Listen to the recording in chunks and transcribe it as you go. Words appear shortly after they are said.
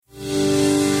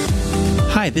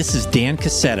Hi, this is Dan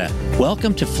Cassetta.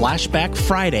 Welcome to Flashback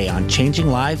Friday on Changing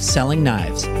Lives Selling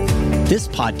Knives. This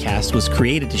podcast was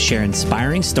created to share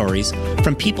inspiring stories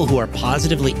from people who are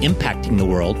positively impacting the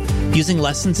world using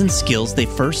lessons and skills they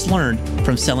first learned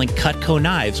from selling Cutco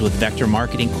knives with Vector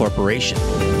Marketing Corporation.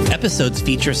 Episodes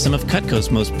feature some of Cutco's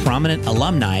most prominent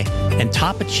alumni and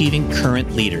top-achieving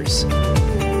current leaders.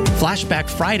 Flashback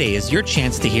Friday is your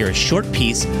chance to hear a short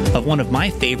piece of one of my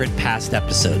favorite past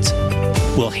episodes.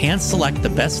 We'll hand-select the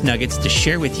best nuggets to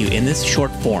share with you in this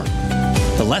short form.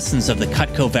 The lessons of the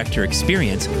Cutco Vector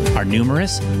experience are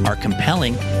numerous, are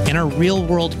compelling, and are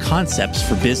real-world concepts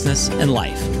for business and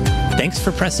life. Thanks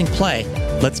for pressing play.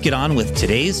 Let's get on with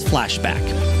today's Flashback.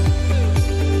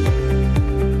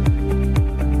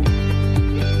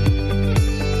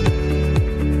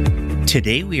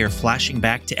 Today we are flashing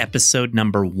back to episode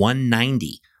number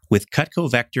 190 with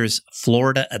Cutco Vector's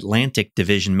Florida Atlantic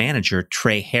Division Manager,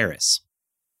 Trey Harris.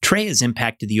 Trey has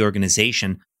impacted the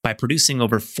organization by producing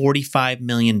over $45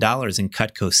 million in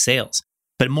Cutco sales.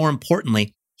 But more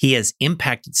importantly, he has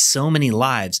impacted so many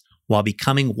lives while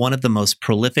becoming one of the most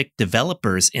prolific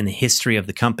developers in the history of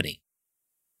the company.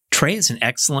 Trey is an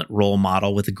excellent role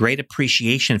model with a great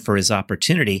appreciation for his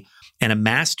opportunity and a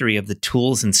mastery of the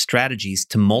tools and strategies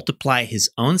to multiply his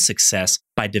own success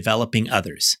by developing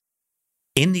others.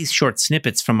 In these short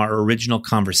snippets from our original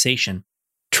conversation,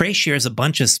 Trey shares a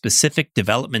bunch of specific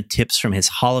development tips from his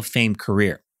Hall of Fame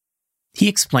career. He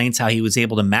explains how he was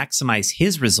able to maximize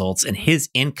his results and his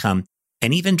income,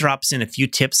 and even drops in a few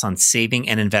tips on saving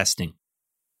and investing.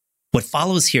 What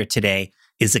follows here today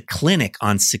is a clinic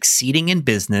on succeeding in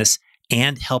business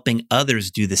and helping others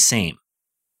do the same.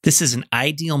 This is an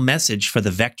ideal message for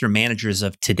the Vector managers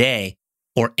of today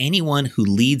or anyone who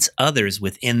leads others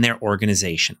within their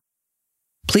organization.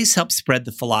 Please help spread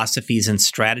the philosophies and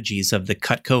strategies of the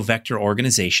Cutco Vector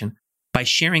organization by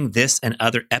sharing this and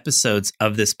other episodes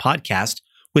of this podcast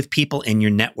with people in your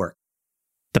network.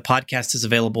 The podcast is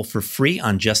available for free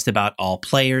on just about all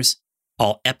players.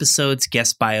 All episodes,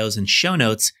 guest bios, and show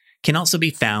notes can also be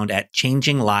found at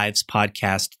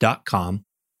changinglivespodcast.com,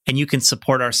 and you can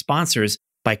support our sponsors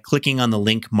by clicking on the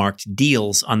link marked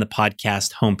Deals on the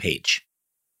podcast homepage.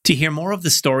 To hear more of the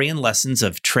story and lessons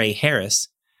of Trey Harris,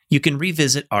 you can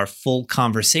revisit our full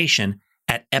conversation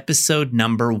at episode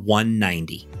number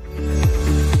 190.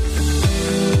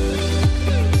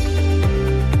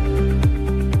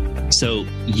 So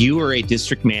you were a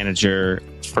district manager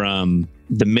from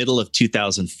the middle of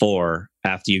 2004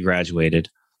 after you graduated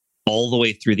all the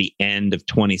way through the end of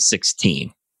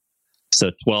 2016.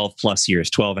 So 12 plus years,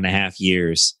 12 and a half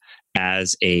years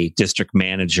as a district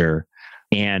manager.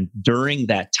 And during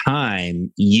that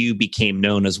time, you became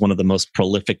known as one of the most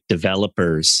prolific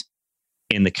developers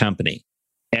in the company.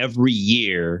 Every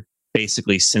year,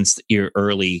 basically since your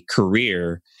early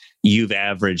career, you've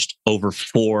averaged over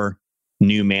 4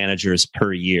 new managers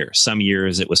per year. Some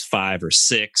years it was 5 or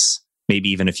 6, maybe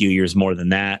even a few years more than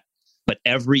that. But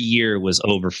every year was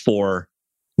over 4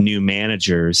 new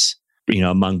managers,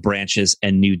 among branches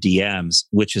and new DMs,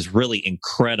 which is really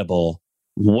incredible.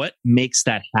 What makes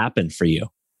that happen for you?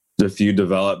 A few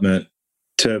development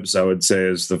tips I would say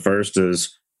is the first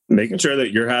is making sure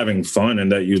that you're having fun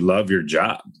and that you love your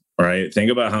job, right?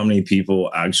 Think about how many people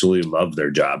actually love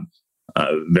their job.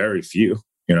 Very few.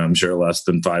 I'm sure less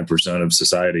than 5% of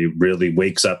society really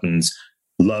wakes up and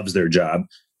loves their job.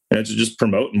 And it's just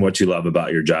promoting what you love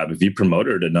about your job. If you promote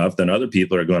it enough, then other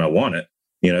people are going to want it.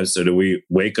 So do we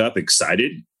wake up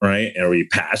excited, right? Are we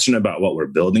passionate about what we're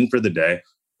building for the day?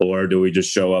 Or do we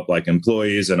just show up like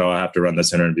employees and, I have to run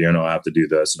this interview and I have to do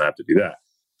this and I have to do that?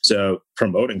 So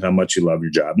promoting how much you love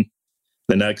your job.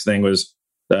 The next thing was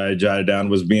that I jotted down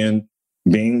was being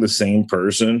the same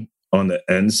person on the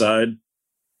inside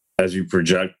as you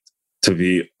project to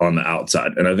be on the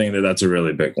outside. And I think that that's a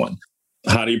really big one.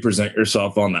 How do you present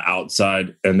yourself on the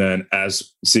outside? And then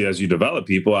as you develop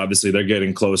people, obviously they're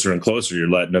getting closer and closer. You're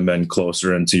letting them in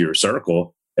closer into your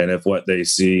circle. And if what they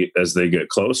see as they get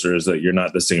closer is that you're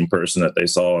not the same person that they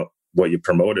saw what you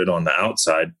promoted on the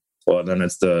outside, well, then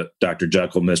it's the Dr.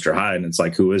 Jekyll, Mr. Hyde. And it's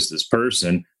like, who is this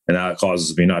person? And now it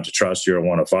causes me not to trust you or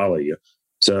want to follow you.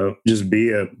 So just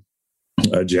be a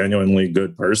genuinely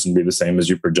good person, be the same as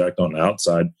you project on the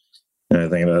outside. And I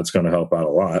think that's going to help out a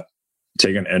lot.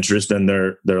 Take an interest in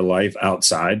their life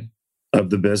outside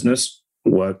of the business.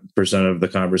 What percent of the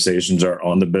conversations are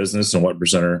on the business and what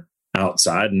percent are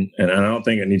outside? And I don't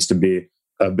think it needs to be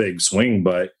a big swing,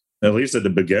 but at least at the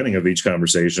beginning of each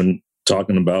conversation,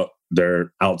 talking about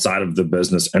their outside of the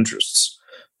business interests.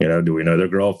 Do we know their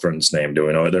girlfriend's name? Do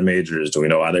we know what their major is? Do we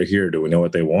know why they're here? Do we know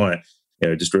what they want?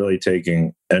 Just really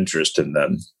taking interest in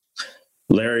them.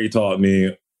 Larry taught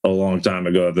me a long time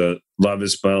ago that love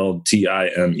is spelled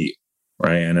Time,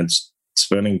 right? And it's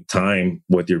spending time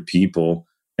with your people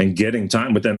and getting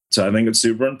time with them. So I think it's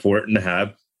super important to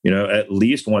have, at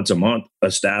least once a month, a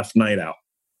staff night out,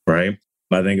 right?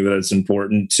 I think that it's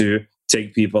important to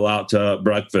take people out to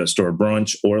breakfast or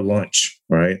brunch or lunch,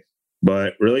 right?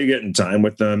 But really getting time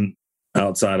with them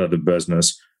outside of the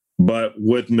business, but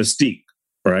with mystique,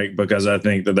 right? Because I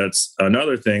think that that's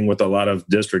another thing with a lot of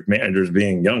district managers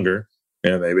being younger,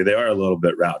 and maybe they are a little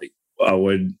bit rowdy. I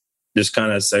would just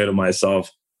kind of say to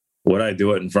myself, would I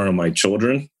do it in front of my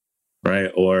children,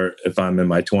 right? Or if I'm in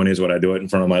my 20s, would I do it in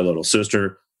front of my little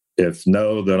sister? If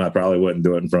no, then I probably wouldn't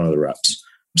do it in front of the reps.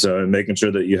 So making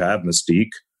sure that you have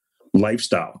mystique.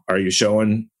 Lifestyle. Are you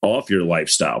showing off your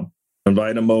lifestyle?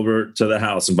 Invite them over to the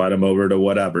house, invite them over to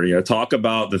whatever. Talk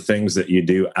about the things that you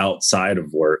do outside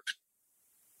of work,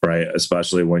 right?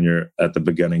 Especially when you're at the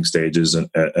beginning stages and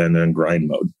in grind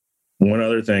mode. One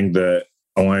other thing that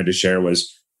I wanted to share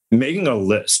was making a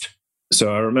list.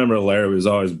 So I remember Larry was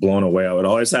always blown away. I would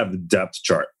always have the depth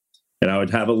chart, and I would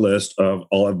have a list of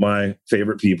all of my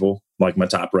favorite people, like my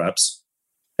top reps,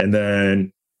 and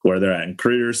then where they're at in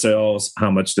career sales, how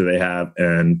much do they have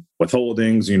in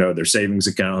withholdings, their savings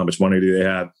account, how much money do they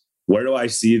have? Where do I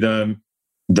see them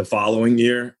the following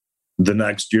year, the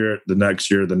next year, the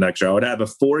next year, the next year? I would have a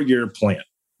 4-year plan,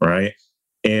 right?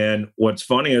 And what's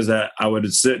funny is that I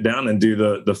would sit down and do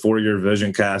the 4-year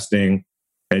vision casting,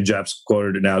 and Jeff's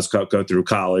quoted it now as Cutco through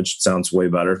college. Sounds way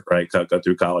better, right? Cutco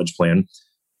through college plan.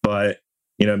 But,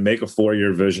 make a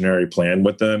 4-year visionary plan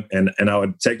with them. And I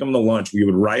would take them to lunch. We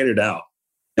would write it out.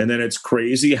 And then it's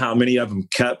crazy how many of them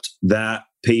kept that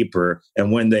paper.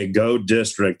 And when they go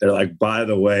district, they're like, by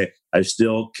the way, I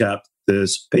still kept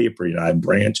this paper. I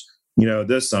branch,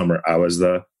 this summer, I was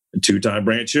the 2-time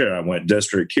branch here. I went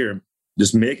district here.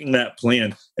 Just making that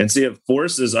plan, and see, it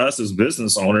forces us as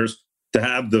business owners to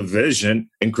have the vision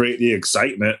and create the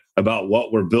excitement about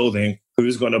what we're building,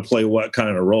 who's going to play what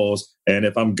kind of roles. And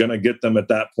if I'm going to get them at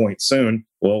that point soon,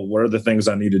 well, what are the things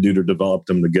I need to do to develop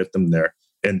them to get them there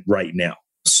and right now?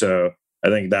 So I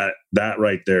think that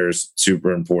right there is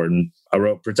super important. I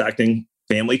wrote protecting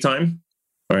family time.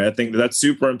 All right. I think that's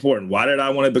super important. Why did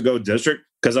I want to go district?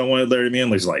 Because I wanted Larry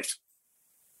Manley's life,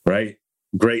 right?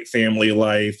 Great family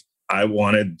life. I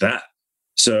wanted that.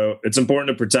 So it's important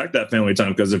to protect that family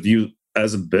time, because if you,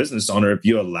 as a business owner, if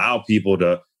you allow people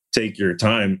to take your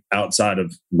time outside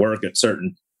of work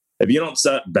if you don't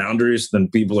set boundaries, then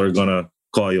people are going to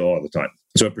call you all the time.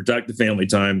 So protect the family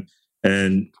time,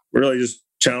 and really just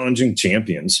challenging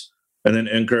champions, and then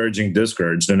encouraging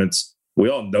discouraged. And we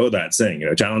all know that saying,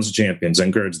 challenge the champions,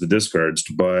 encourage the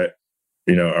discouraged. But,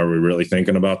 are we really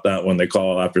thinking about that when they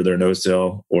call after their no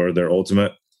sale or their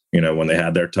ultimate, when they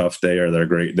had their tough day or their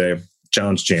great day?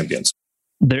 Challenge champions.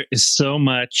 There is so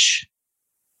much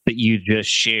that you just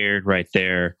shared right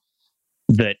there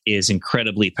that is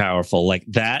incredibly powerful. Like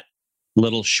that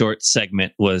little short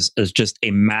segment was just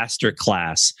a master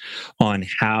class on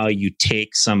how you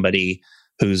take somebody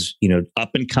who's,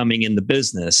 up and coming in the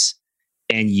business,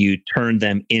 and you turn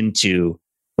them into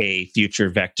a future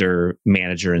vector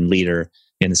manager and leader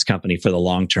in this company for the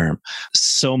long term.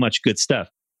 So much good stuff.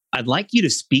 I'd like you to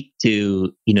speak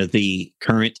to, the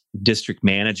current district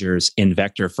managers in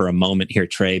Vector for a moment here,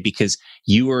 Trey, because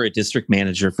you were a district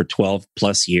manager for 12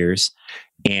 plus years,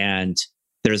 and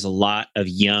there's a lot of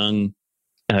young,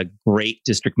 great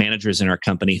district managers in our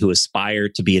company who aspire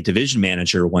to be a division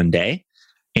manager one day.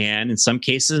 And in some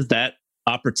cases, that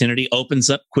opportunity opens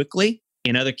up quickly.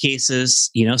 In other cases,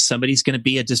 somebody's going to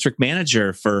be a district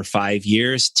manager for 5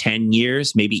 years, 10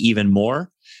 years, maybe even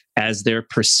more, as they're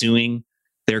pursuing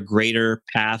their greater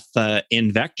path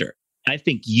in Vector. I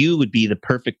think you would be the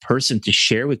perfect person to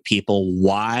share with people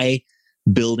why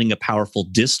building a powerful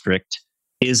district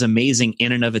is amazing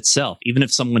in and of itself. Even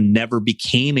if someone never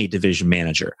became a division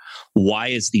manager, why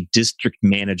is the district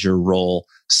manager role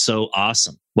so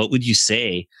awesome? What would you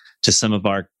say to some of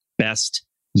our best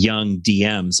young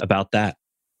DMs about that?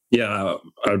 Yeah,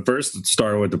 I'd first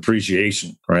start with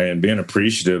appreciation, right? And being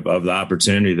appreciative of the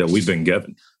opportunity that we've been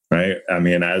given. Right. I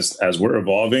mean, as we're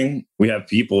evolving, we have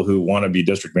people who want to be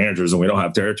district managers, and we don't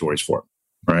have territories for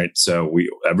them. Right. So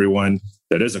everyone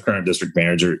that is a current district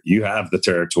manager, you have the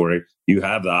territory, you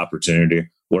have the opportunity.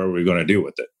 What are we going to do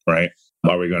with it? Right.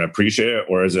 Are we going to appreciate it?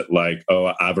 Or is it like,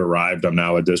 oh, I've arrived, I'm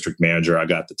now a district manager, I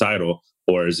got the title?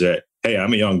 Or is it, hey,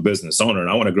 I'm a young business owner and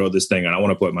I want to grow this thing and I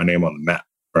want to put my name on the map?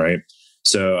 Right.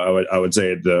 So I would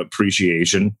say the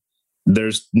appreciation,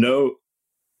 there's no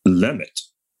limit.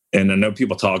 And I know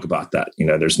people talk about that.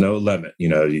 There's no limit.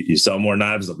 You sell more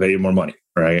knives, they'll pay you more money,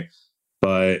 right?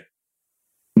 But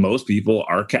most people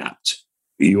are capped.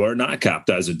 You are not capped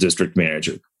as a district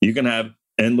manager. You can have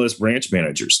endless branch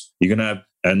managers. You can have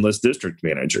endless district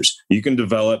managers. You can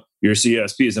develop your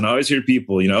CSPs. And I always hear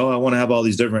people, I want to have all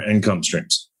these different income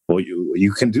streams. Well,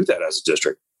 you can do that as a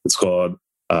district. It's called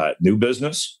new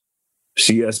business,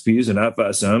 CSPs and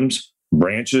FSMs,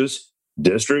 branches,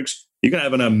 districts. You can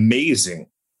have an amazing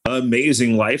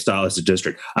lifestyle as a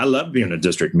district. I love being a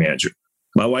district manager.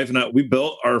 My wife and I, we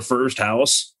built our first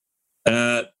house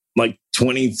at like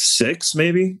 26,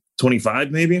 maybe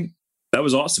 25, maybe. That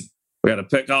was awesome. We got to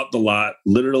pick out the lot,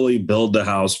 literally build the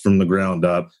house from the ground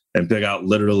up and pick out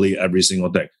literally every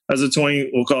single thing. As a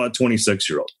we'll call it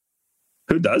 26-year-old.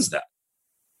 Who does that?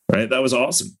 Right? That was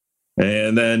awesome.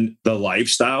 And then the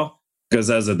lifestyle, because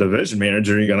as a division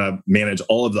manager, you're going to manage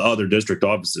all of the other district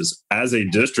offices. As a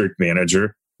district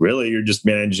manager, really, you're just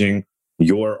managing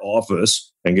your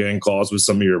office and getting calls with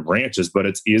some of your branches, but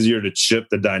it's easier to shift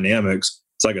the dynamics.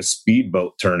 It's like a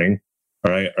speedboat turning,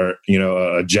 right? Or,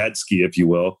 a jet ski, if you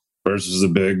will, versus a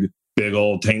big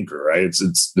old tanker, right?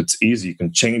 It's easy. You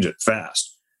can change it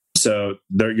fast. So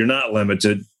you're not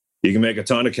limited. You can make a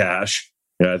ton of cash.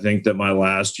 I think that my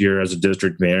last year as a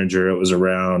district manager, it was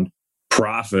around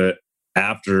profit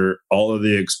after all of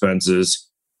the expenses,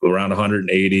 around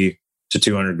 180 to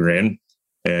 200 grand.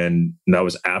 And that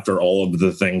was after all of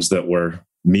the things that were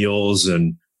meals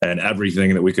and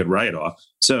everything that we could write off.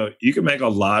 So you can make a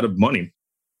lot of money.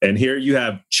 And here you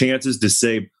have chances to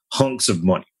save hunks of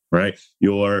money, right?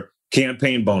 Your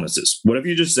campaign bonuses. What if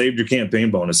you just saved your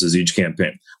campaign bonuses each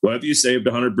campaign? What if you saved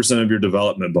 100% of your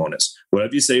development bonus? What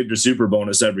if you saved your super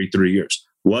bonus every 3 years?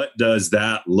 What does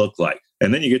that look like?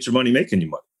 And then you get your money making you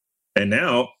money. And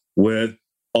now with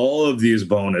all of these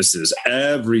bonuses,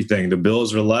 everything, the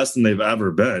bills are less than they've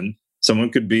ever been.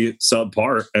 Someone could be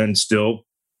subpar and still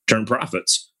turn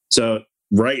profits. So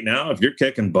right now, if you're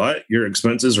kicking butt, your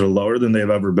expenses are lower than they've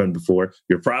ever been before.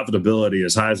 Your profitability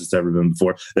is high as it's ever been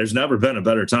before. There's never been a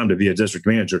better time to be a district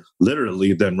manager,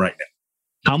 literally, than right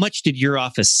now. How much did your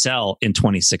office sell in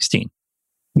 2016?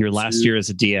 Your last year as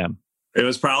a DM? It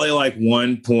was probably like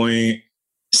 1.6,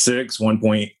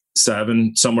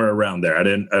 1.7, somewhere around there.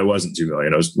 It wasn't 2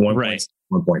 million. It was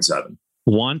 1.7.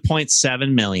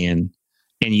 1.7 million.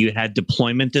 And you had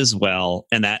deployment as well.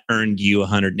 And that earned you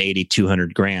 180,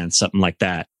 200 grand, something like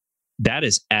that. That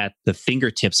is at the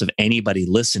fingertips of anybody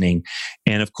listening.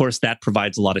 And of course, that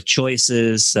provides a lot of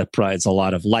choices. That provides a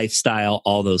lot of lifestyle,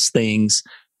 all those things.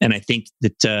 And I think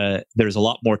that there's a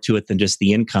lot more to it than just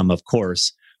the income, of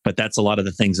course. But that's a lot of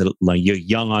the things that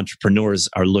young entrepreneurs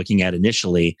are looking at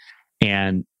initially.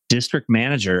 And district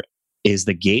manager is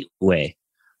the gateway,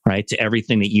 right, to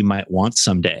everything that you might want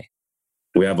someday.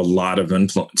 We have a lot of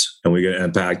influence and we get to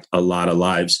impact a lot of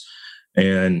lives.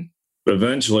 And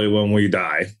eventually when we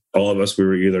die, all of us, we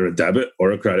were either a debit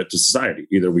or a credit to society.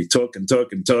 Either we took and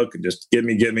just give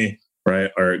me,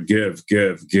 right? Or give.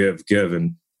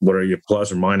 And what are your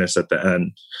plus or minus at the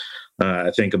end?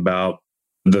 I think about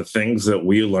the things that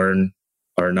we learn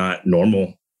are not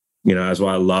normal. That's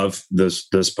why I love this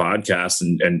podcast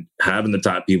and having the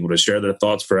top people to share their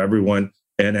thoughts for everyone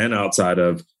and outside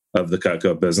of the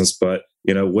Cutco business. But,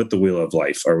 with the wheel of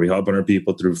life, are we helping our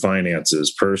people through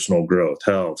finances, personal growth,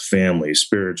 health, family,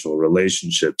 spiritual,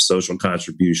 relationships, social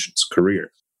contributions,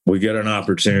 career? We get an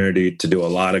opportunity to do a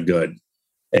lot of good.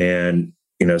 And,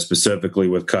 specifically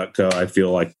with Cutco, I feel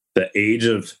like the age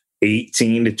of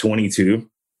 18 to 22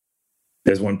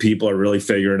 is when people are really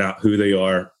figuring out who they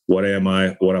are, what am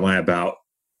I about?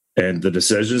 And the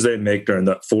decisions they make during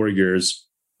that 4 years,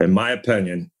 in my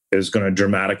opinion, is going to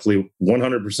dramatically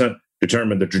 100%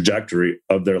 determine the trajectory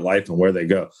of their life and where they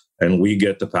go. And we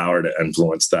get the power to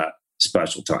influence that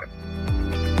special time.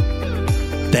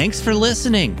 Thanks for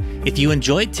listening. If you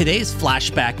enjoyed today's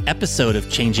flashback episode of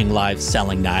Changing Lives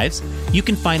Selling Knives, you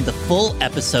can find the full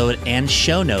episode and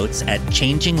show notes at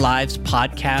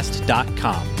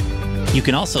changinglivespodcast.com. You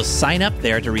can also sign up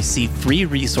there to receive free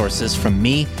resources from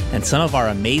me and some of our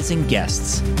amazing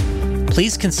guests.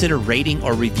 Please consider rating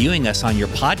or reviewing us on your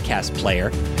podcast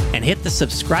player and hit the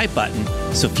subscribe button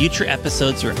so future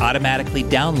episodes are automatically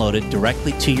downloaded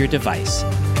directly to your device.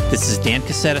 This is Dan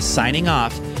Cassetta signing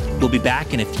off. We'll be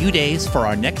back in a few days for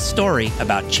our next story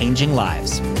about changing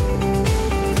lives.